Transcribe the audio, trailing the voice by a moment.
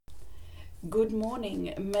Good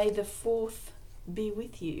morning. May the 4th be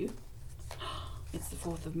with you. It's the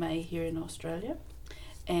 4th of May here in Australia,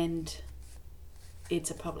 and it's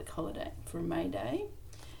a public holiday for May Day.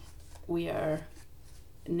 We are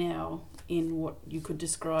now in what you could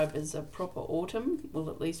describe as a proper autumn, well,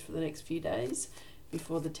 at least for the next few days,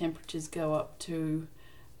 before the temperatures go up to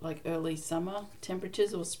like early summer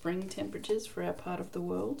temperatures or spring temperatures for our part of the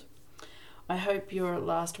world. I hope your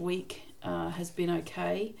last week has been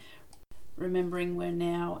okay. Remembering we're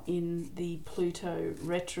now in the Pluto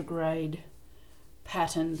retrograde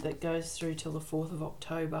pattern that goes through till the 4th of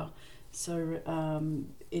October. So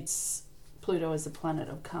it's Pluto is the planet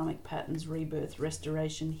of karmic patterns, rebirth,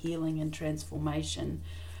 restoration, healing and transformation.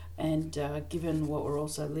 And given what we're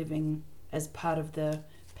also living as part of the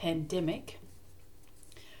pandemic,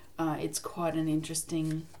 it's quite an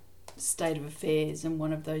interesting state of affairs and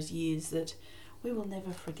one of those years that we will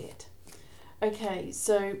never forget. Okay,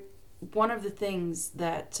 so one of the things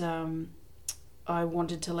that I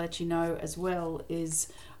wanted to let you know as well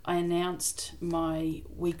is I announced my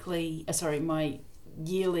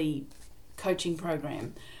yearly coaching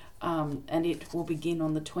program, and it will begin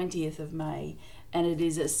on the 20th of May, and it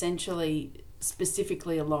is essentially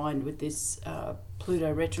specifically aligned with this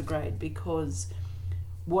Pluto retrograde, because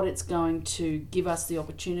what it's going to give us the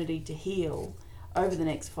opportunity to heal over the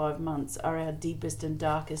next 5 months are our deepest and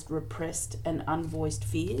darkest repressed and unvoiced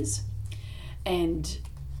fears. And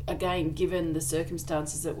again, given the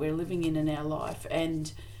circumstances that we're living in our life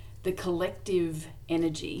and the collective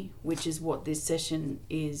energy, which is what this session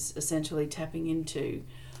is essentially tapping into,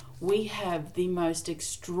 we have the most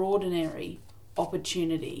extraordinary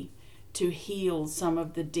opportunity to heal some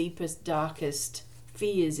of the deepest, darkest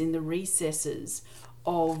fears in the recesses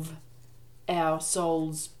of our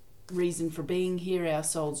soul's reason for being here, our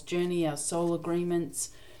soul's journey, our soul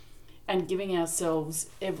agreements, and giving ourselves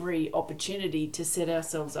every opportunity to set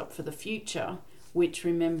ourselves up for the future, which,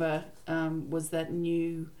 remember, was that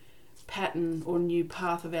new pattern or new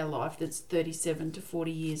path of our life that's 37 to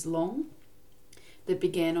 40 years long, that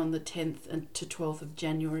began on the 10th to 12th of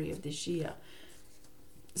January of this year.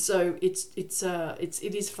 So it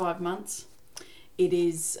is 5 months. It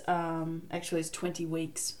is actually it's 20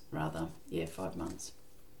 weeks rather. 5 months.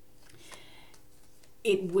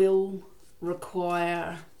 It will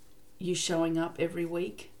require you showing up every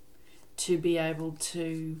week to be able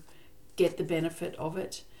to get the benefit of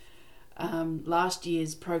it. Last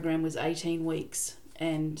year's program was 18 weeks,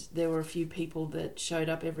 and there were a few people that showed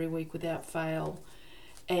up every week without fail.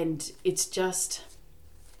 And it's just,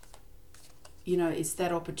 it's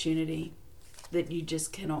that opportunity that you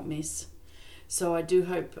just cannot miss. So I do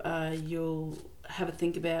hope you'll have a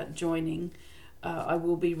think about joining. I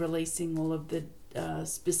will be releasing all of the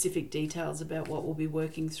specific details about what we'll be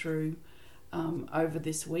working through over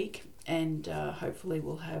this week, and hopefully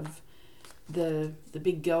we'll have the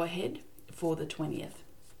big go ahead for the 20th.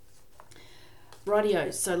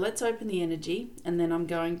 Rightio, so let's open the energy, and then I'm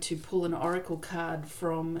going to pull an oracle card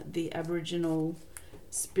from the Aboriginal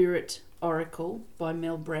Spirit Oracle by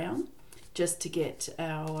Mel Brown, just to get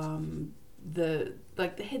our the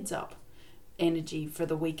heads up energy for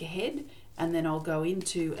the week ahead. And then I'll go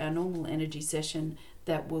into our normal energy session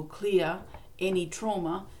that will clear any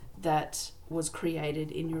trauma that was created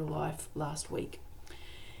in your life last week.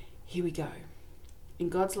 Here we go. In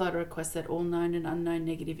God's light, I request that all known and unknown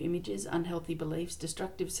negative images, unhealthy beliefs,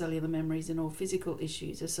 destructive cellular memories, and all physical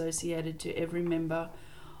issues associated to every member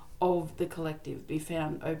of the collective be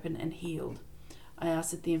found open and healed. I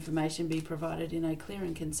ask that the information be provided in a clear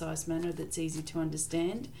and concise manner that's easy to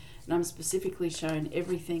understand, and I'm specifically shown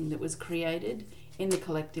everything that was created in the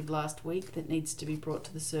collective last week that needs to be brought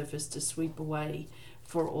to the surface to sweep away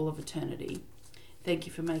for all of eternity. Thank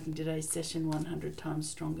you for making today's session 100 times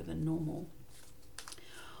stronger than normal.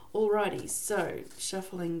 Alrighty, so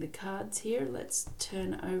shuffling the cards here, let's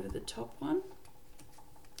turn over the top one.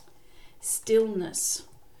 Stillness.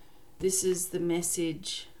 This is the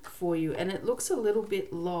message for you, and it looks a little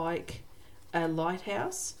bit like a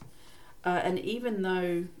lighthouse, and even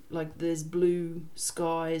though there's blue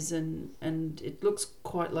skies and it looks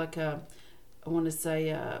quite like a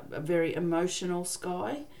very emotional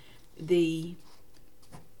sky, it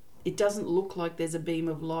doesn't look like there's a beam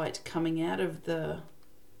of light coming out of the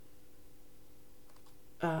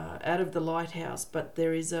lighthouse, but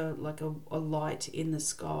there is a light in the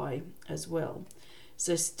sky as well.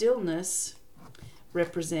 So stillness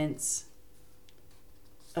represents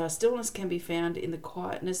stillness can be found in the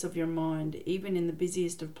quietness of your mind, even in the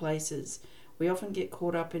busiest of places. We often get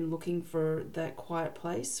caught up in looking for that quiet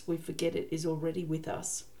place. We forget it is already with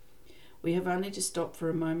us. We have only to stop for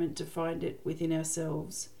a moment to find it within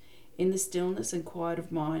ourselves. In the stillness and quiet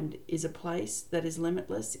of mind is a place that is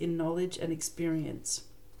limitless in knowledge and experience.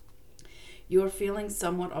 You are feeling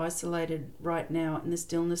somewhat isolated right now in the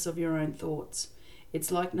stillness of your own thoughts. It's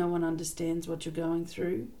like no one understands what you're going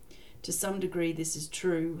through. To some degree this is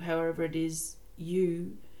true, however it is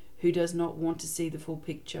you who does not want to see the full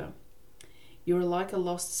picture. You are like a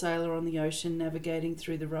lost sailor on the ocean navigating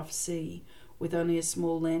through the rough sea with only a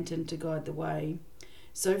small lantern to guide the way.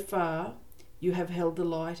 So far, you have held the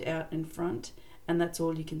light out in front, and that's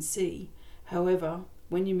all you can see. However,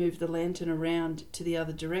 when you move the lantern around to the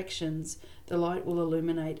other directions, the light will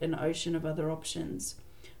illuminate an ocean of other options.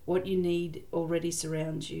 What you need already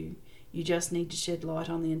surrounds you. You just need to shed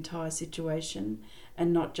light on the entire situation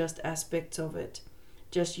and not just aspects of it.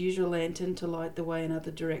 Just use your lantern to light the way in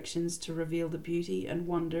other directions to reveal the beauty and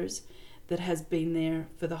wonders that has been there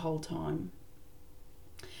for the whole time.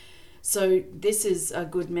 So this is a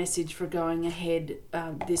good message for going ahead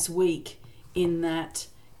this week, in that,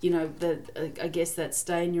 I guess that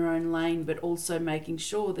stay in your own lane, but also making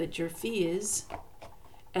sure that your fears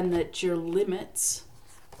and that your limits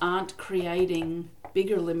aren't creating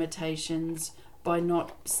bigger limitations by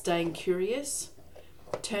not staying curious.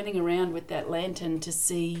 Turning around with that lantern to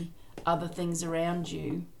see other things around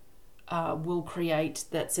you will create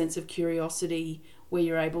that sense of curiosity where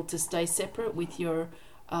you're able to stay separate with your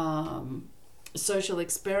social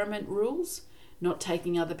experiment rules, not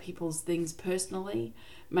taking other people's things personally,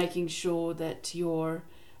 making sure that you're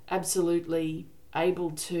absolutely able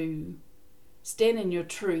to stand in your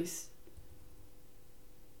truth,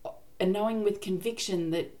 and knowing with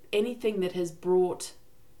conviction that anything that has brought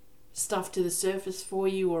stuff to the surface for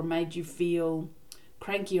you or made you feel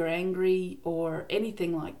cranky or angry or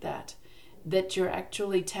anything like that, that you're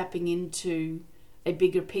actually tapping into a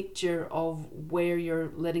bigger picture of where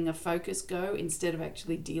you're letting a focus go instead of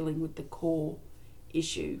actually dealing with the core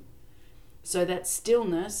issue. So that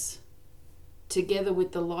stillness, together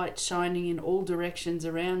with the light shining in all directions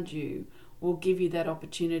around you, will give you that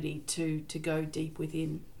opportunity to go deep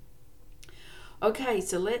within. Okay,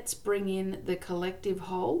 so let's bring in the collective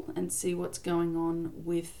whole and see what's going on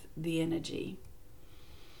with the energy.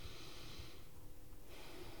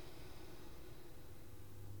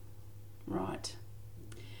 Right.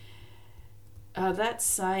 That's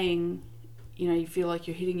saying, you feel like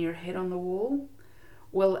you're hitting your head on the wall.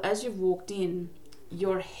 Well, as you've walked in,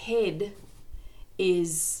 your head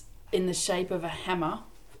is in the shape of a hammer,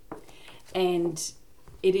 and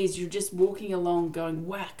you're just walking along going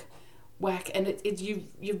whack, whack, and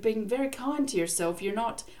you've been very kind to yourself. You're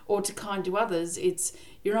not, or to kind to others.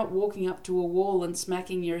 You're not walking up to a wall and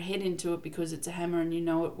smacking your head into it because it's a hammer and you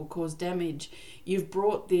know it will cause damage. You've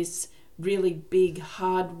brought this really big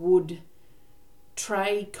hardwood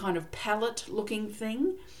tray kind of pallet looking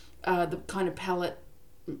thing, the kind of pallet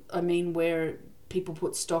where people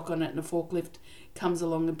put stock on it and a forklift comes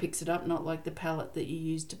along and picks it up, not like the pallet that you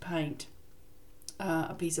use to paint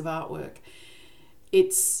a piece of artwork.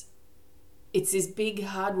 It's this big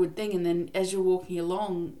hardwood thing, and then as you're walking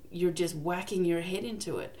along, you're just whacking your head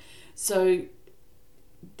into it. So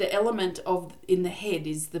the element in the head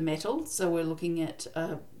is the metal. So we're looking at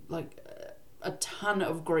a ton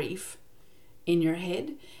of grief in your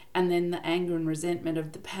head, and then the anger and resentment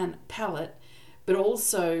of the palate, but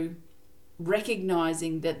also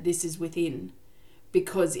recognizing that this is within,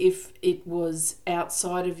 because if it was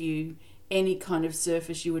outside of you, any kind of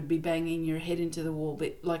surface, you would be banging your head into the wall.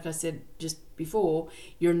 But like I said just before,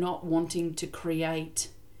 you're not wanting to create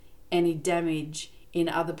any damage in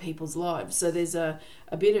other people's lives. So there's a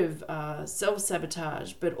bit of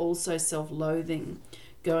self-sabotage, but also self-loathing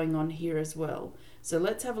going on here as well. So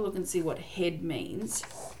let's have a look and see what head means.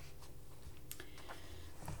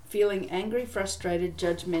 Feeling angry, frustrated,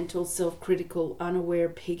 judgmental, self-critical, unaware,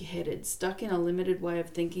 pig-headed, stuck in a limited way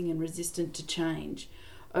of thinking and resistant to change.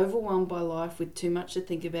 Overwhelmed by life with too much to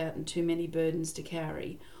think about and too many burdens to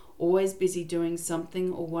carry. Always busy doing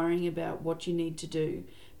something or worrying about what you need to do.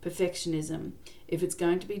 Perfectionism. If it's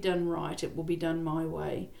going to be done right, it will be done my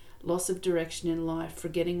way. Loss of direction in life,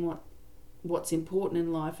 forgetting what's important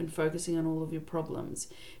in life and focusing on all of your problems.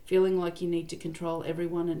 Feeling like you need to control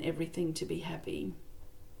everyone and everything to be happy.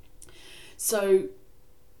 So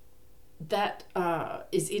that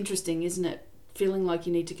is interesting, isn't it? Feeling like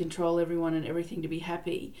you need to control everyone and everything to be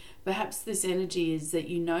happy. Perhaps this energy is that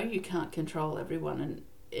you can't control everyone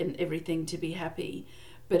and everything to be happy.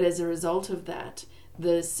 But as a result of that,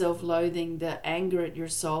 the self-loathing, the anger at your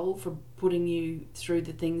soul for putting you through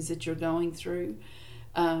the things that you're going through,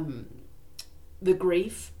 the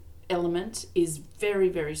grief element is very,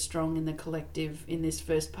 very strong in the collective in this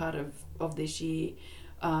first part of this year.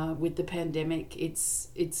 With the pandemic, it's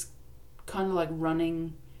kind of like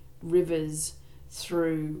running rivers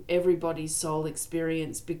through everybody's soul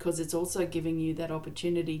experience, because it's also giving you that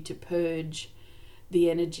opportunity to purge the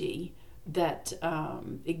energy that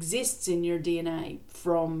exists in your DNA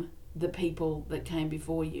from the people that came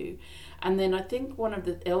before you. And then I think one of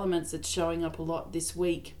the elements that's showing up a lot this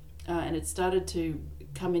week, and it started to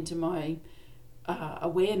come into my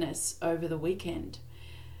awareness over the weekend,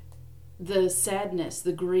 the sadness,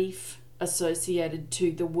 the grief associated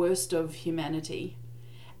to the worst of humanity,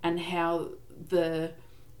 and how the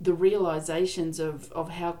realizations of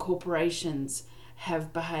how corporations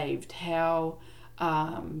have behaved, how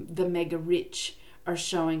the mega rich are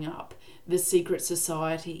showing up, the secret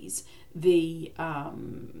societies, the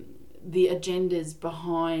agendas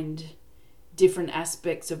behind different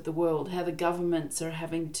aspects of the world, how the governments are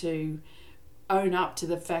having to own up to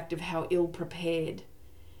the fact of how ill prepared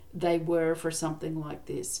they were for something like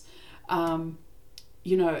this. At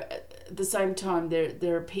the same time,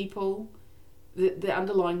 there are people, the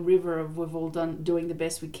underlying river of we've all doing the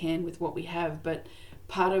best we can with what we have, but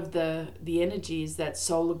part of the energy is that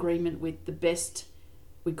soul agreement with the best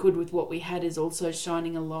we could with what we had is also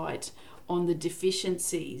shining a light on the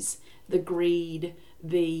deficiencies, the greed,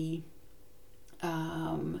 the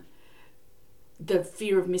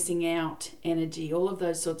fear of missing out energy, all of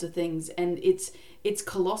those sorts of things. And it's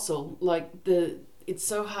colossal. Like it's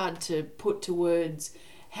so hard to put to words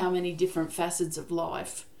how many different facets of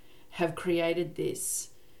life have created this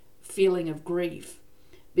feeling of grief,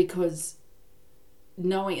 because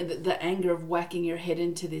knowing the anger of whacking your head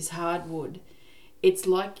into this hardwood, it's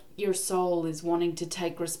like your soul is wanting to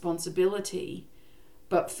take responsibility,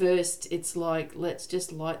 but first it's like, let's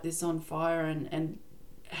just light this on fire and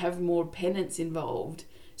have more penance involved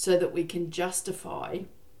so that we can justify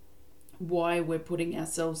why we're putting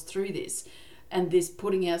ourselves through this. And this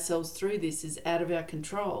putting ourselves through this is out of our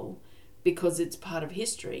control because it's part of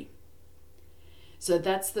history. So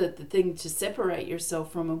that's the thing to separate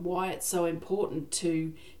yourself from, and why it's so important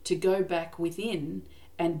to go back within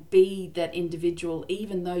and be that individual,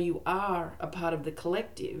 even though you are a part of the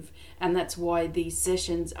collective. And that's why these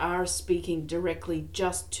sessions are speaking directly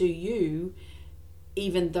just to you,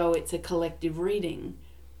 even though it's a collective reading.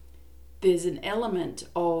 There's an element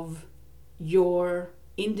of your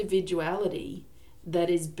individuality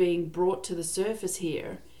that is being brought to the surface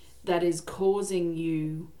here that is causing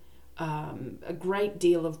you a great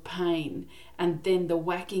deal of pain, and then the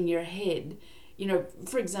whacking your head.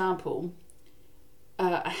 For example,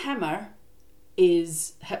 a hammer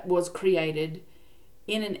was created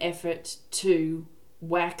in an effort to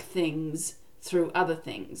whack things through other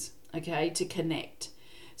things, okay, to connect.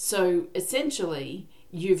 So essentially,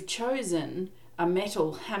 you've chosen a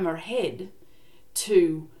metal hammer head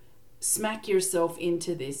to smack yourself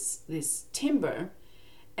into this timber,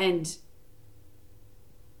 and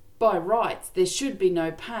by rights there should be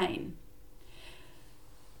no pain.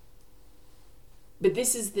 But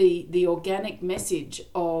this is the organic message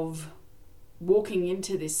of walking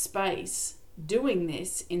into this space, doing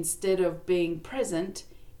this instead of being present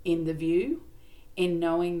in the view, in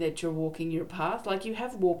knowing that you're walking your path. Like, you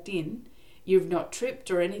have walked in, you've not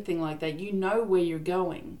tripped or anything like that, you know where you're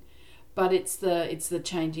going. But it's the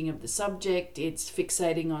changing of the subject, it's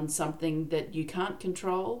fixating on something that you can't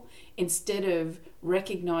control, instead of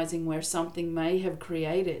recognizing where something may have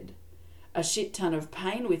created a shit ton of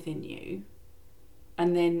pain within you,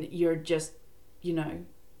 and then you're just,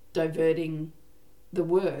 diverting the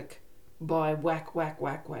work by whack, whack,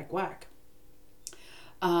 whack, whack, whack.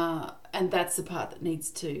 And that's the part that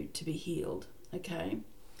needs to be healed, okay?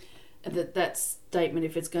 That statement,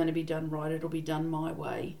 if it's going to be done right, it'll be done my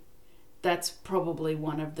way. That's probably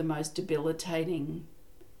one of the most debilitating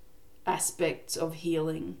aspects of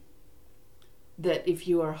healing. That if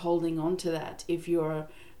you are holding on to that, if you're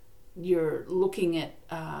looking at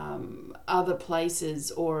other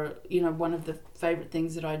places, or one of the favorite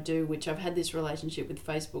things that I do, which I've had this relationship with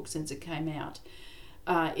Facebook since it came out,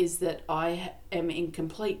 is that I am in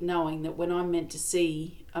complete knowing that when I'm meant to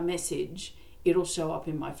see a message, it'll show up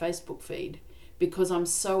in my Facebook feed, because I'm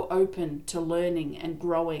so open to learning and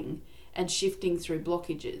growing and shifting through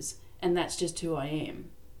blockages, and that's just who I am.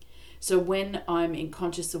 So when I'm in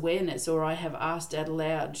conscious awareness, or I have asked out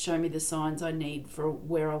aloud, show me the signs I need for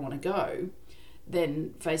where I want to go,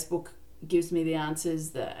 then Facebook gives me the answers,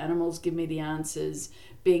 the animals give me the answers.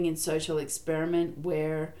 Being in social experiment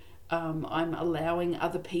where I'm allowing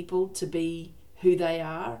other people to be who they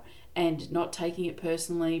are and not taking it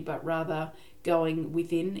personally, but rather going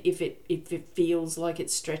within if it feels like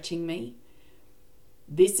it's stretching me.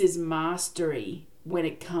 This is mastery when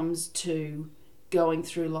it comes to going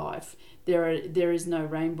through life. There is no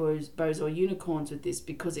rainbows, bows or unicorns with this,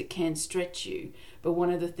 because it can stretch you. But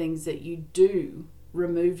one of the things that you do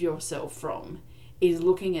remove yourself from is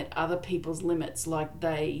looking at other people's limits like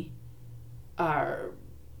they are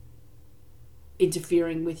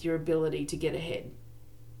interfering with your ability to get ahead.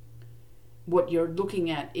 What you're looking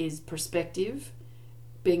at is perspective,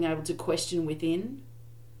 being able to question within,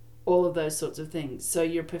 all of those sorts of things. So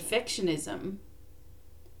your perfectionism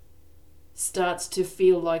starts to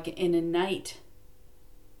feel like an innate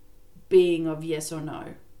being of yes or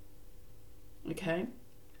no. Okay?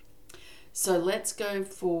 So let's go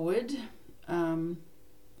forward. Want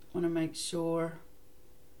to make sure.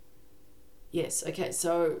 Yes, okay.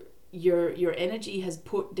 So your energy has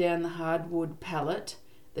put down the hardwood pallet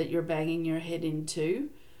that you're banging your head into,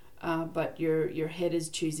 but your head is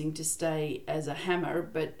choosing to stay as a hammer,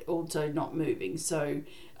 but also not moving. So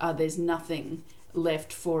there's nothing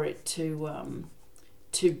left for it to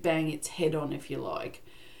bang its head on, if you like.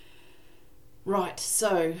 Right,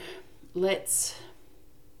 so let's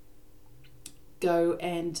go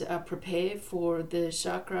and prepare for the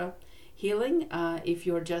chakra healing. If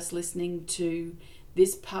you're just listening to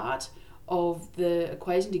this part of the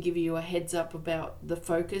equation to give you a heads up about the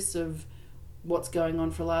focus of what's going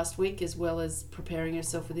on for last week, as well as preparing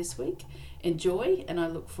yourself for this week, enjoy, and I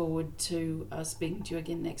look forward to speaking to you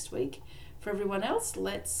again next week. For everyone else,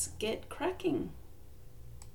 let's get cracking.